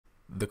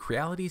The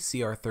Creality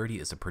CR-30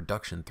 is a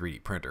production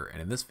 3D printer,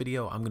 and in this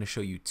video I'm going to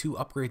show you 2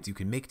 upgrades you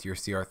can make to your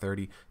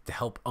CR-30 to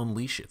help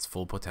unleash its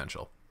full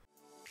potential.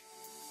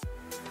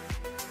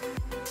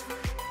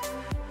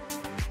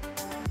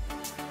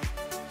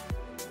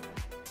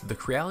 The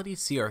Creality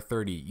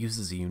CR-30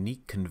 uses a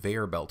unique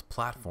conveyor belt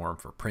platform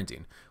for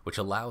printing, which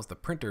allows the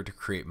printer to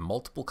create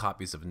multiple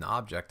copies of an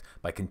object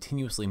by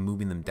continuously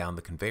moving them down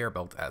the conveyor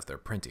belt as they're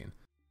printing.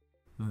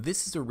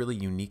 This is a really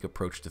unique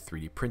approach to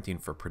 3D printing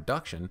for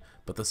production,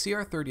 but the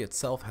CR-30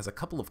 itself has a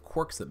couple of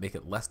quirks that make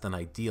it less than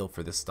ideal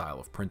for this style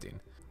of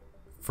printing.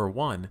 For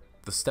one,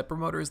 the stepper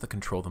motors that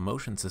control the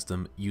motion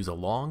system use a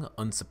long,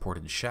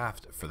 unsupported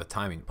shaft for the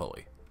timing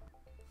pulley.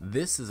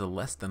 This is a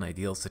less than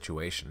ideal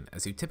situation,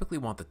 as you typically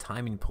want the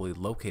timing pulley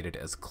located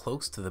as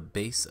close to the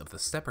base of the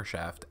stepper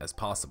shaft as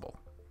possible.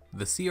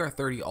 The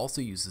CR-30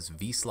 also uses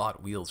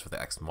V-slot wheels for the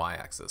X and Y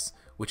axis,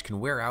 which can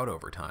wear out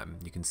over time.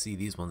 You can see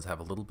these ones have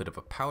a little bit of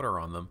a powder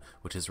on them,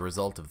 which is a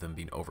result of them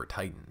being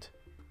over-tightened.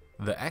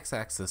 The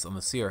X-axis on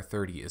the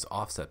CR-30 is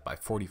offset by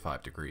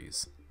 45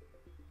 degrees.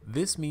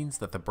 This means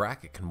that the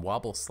bracket can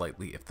wobble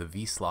slightly if the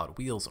V-slot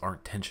wheels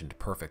aren't tensioned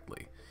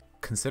perfectly.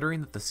 Considering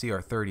that the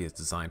CR-30 is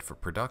designed for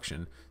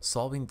production,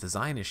 solving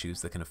design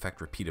issues that can affect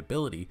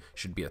repeatability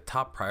should be a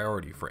top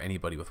priority for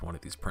anybody with one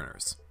of these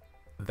printers.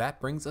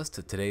 That brings us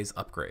to today's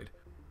upgrade.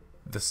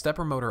 The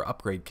stepper motor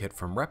upgrade kit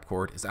from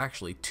Repkord is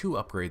actually 2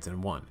 upgrades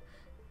in one.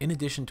 In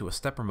addition to a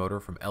stepper motor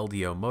from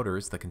LDO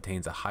Motors that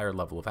contains a higher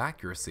level of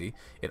accuracy,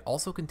 it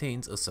also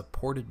contains a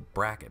supported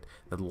bracket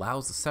that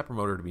allows the stepper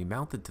motor to be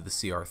mounted to the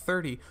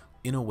CR-30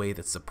 in a way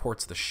that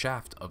supports the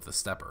shaft of the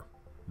stepper.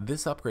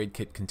 This upgrade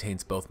kit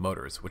contains both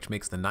motors, which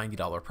makes the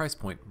 $90 price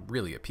point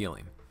really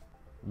appealing.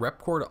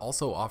 Repkord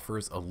also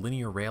offers a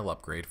linear rail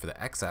upgrade for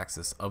the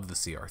X-axis of the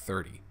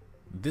CR-30.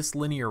 This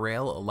linear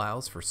rail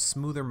allows for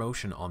smoother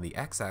motion on the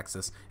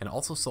X-axis and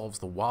also solves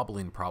the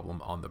wobbling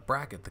problem on the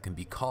bracket that can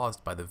be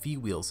caused by the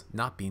V-wheels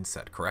not being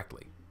set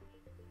correctly.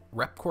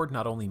 Repkord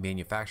not only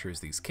manufactures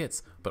these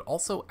kits, but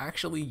also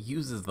actually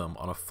uses them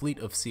on a fleet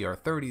of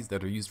CR-30s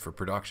that are used for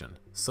production,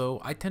 so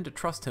I tend to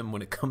trust him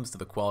when it comes to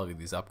the quality of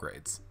these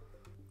upgrades.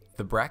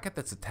 The bracket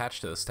that's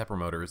attached to the stepper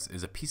motors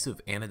is a piece of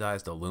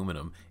anodized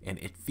aluminum, and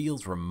it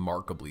feels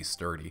remarkably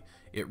sturdy.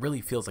 It really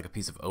feels like a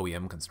piece of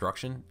OEM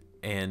construction.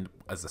 And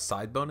as a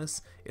side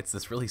bonus, it's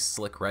this really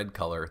slick red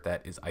color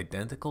that is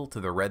identical to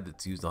the red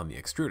that's used on the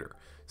extruder,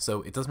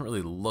 so it doesn't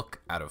really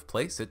look out of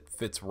place, it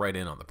fits right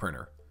in on the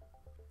printer.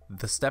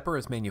 The stepper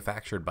is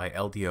manufactured by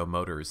LDO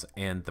Motors,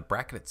 and the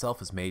bracket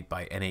itself is made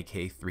by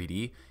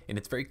NAK3D, and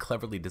it's very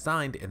cleverly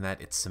designed in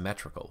that it's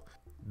symmetrical.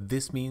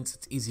 This means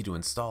it's easy to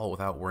install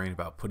without worrying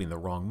about putting the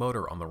wrong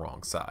motor on the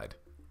wrong side.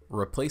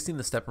 Replacing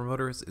the stepper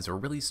motors is a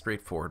really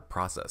straightforward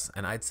process,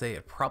 and I'd say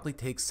it probably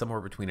takes somewhere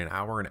between an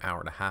hour and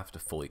a half to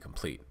fully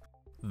complete.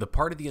 The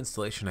part of the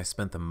installation I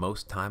spent the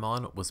most time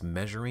on was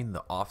measuring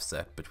the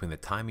offset between the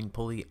timing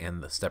pulley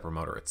and the stepper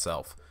motor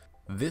itself.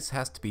 This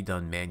has to be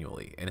done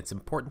manually, and it's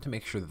important to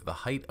make sure that the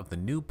height of the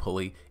new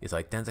pulley is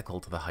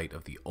identical to the height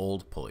of the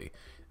old pulley.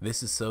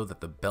 This is so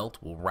that the belt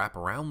will wrap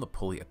around the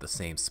pulley at the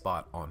same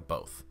spot on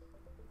both.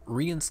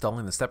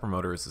 Reinstalling the stepper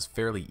motors is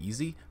fairly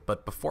easy,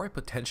 but before I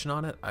put tension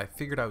on it, I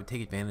figured I would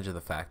take advantage of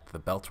the fact that the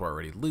belts were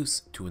already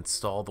loose to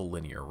install the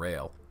linear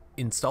rail.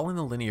 Installing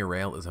the linear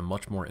rail is a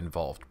much more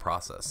involved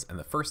process, and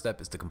the first step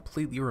is to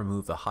completely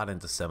remove the hot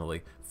end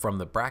assembly from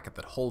the bracket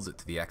that holds it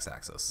to the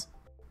X-axis.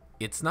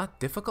 It's not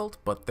difficult,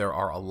 but there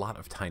are a lot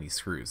of tiny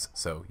screws,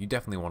 so you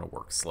definitely want to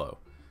work slow.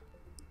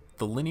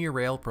 The linear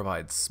rail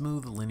provides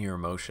smooth linear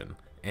motion,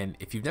 and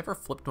if you've never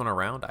flipped one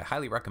around, I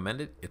highly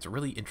recommend it. It's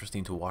really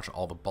interesting to watch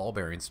all the ball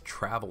bearings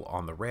travel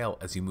on the rail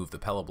as you move the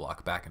pedal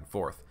block back and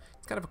forth.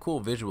 It's kind of a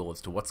cool visual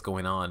as to what's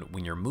going on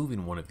when you're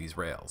moving one of these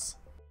rails.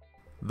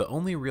 The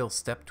only real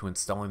step to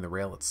installing the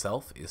rail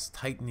itself is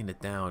tightening it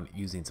down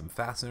using some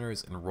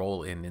fasteners and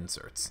roll-in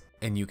inserts.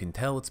 And you can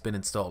tell it's been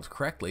installed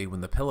correctly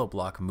when the pillow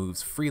block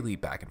moves freely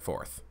back and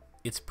forth.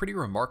 It's pretty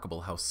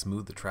remarkable how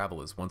smooth the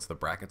travel is once the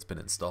bracket's been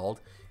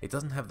installed. It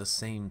doesn't have the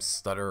same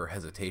stutter or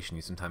hesitation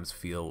you sometimes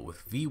feel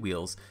with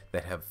V-wheels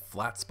that have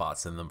flat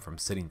spots in them from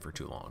sitting for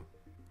too long.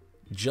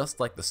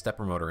 Just like the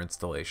stepper motor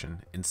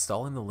installation,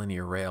 installing the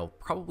linear rail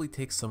probably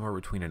takes somewhere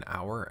between an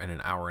hour and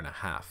a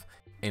half.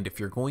 And if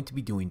you're going to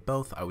be doing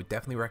both, I would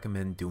definitely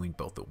recommend doing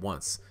both at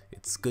once.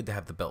 It's good to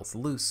have the belts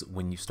loose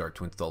when you start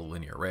to install the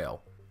linear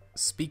rail.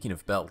 Speaking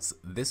of belts,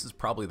 this is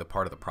probably the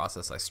part of the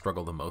process I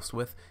struggle the most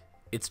with.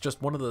 It's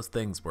just one of those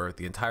things where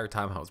the entire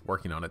time I was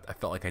working on it, I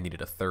felt like I needed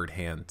a third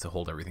hand to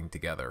hold everything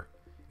together.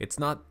 It's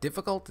not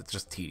difficult, it's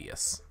just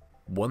tedious.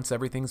 Once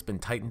everything's been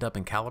tightened up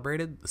and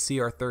calibrated, the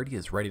CR-30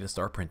 is ready to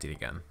start printing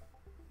again.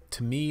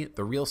 To me,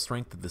 the real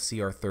strength of the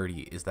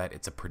CR-30 is that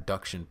it's a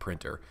production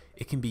printer.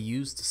 It can be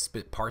used to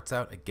spit parts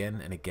out again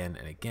and again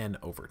and again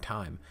over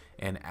time,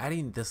 and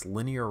adding this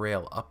linear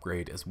rail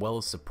upgrade as well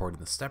as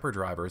supporting the stepper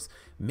drivers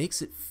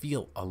makes it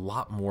feel a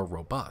lot more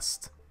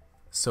robust.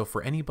 So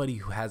for anybody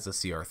who has a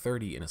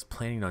CR-30 and is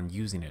planning on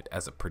using it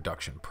as a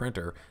production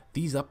printer,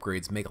 these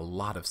upgrades make a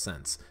lot of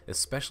sense,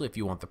 especially if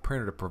you want the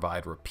printer to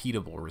provide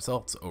repeatable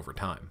results over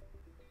time.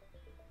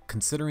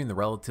 considering the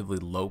relatively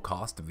low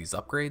cost of these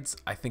upgrades,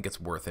 I think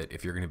it's worth it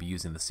if you're going to be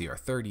using the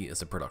CR-30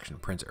 as a production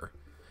printer.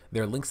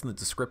 There are links in the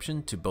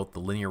description to both the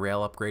linear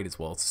rail upgrade as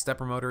well as the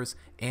stepper motors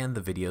and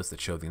the videos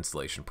that show the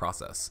installation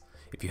process.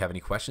 If you have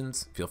any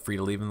questions, feel free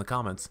to leave them in the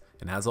comments,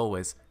 and as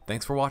always,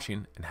 thanks for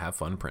watching and have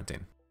fun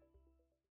printing.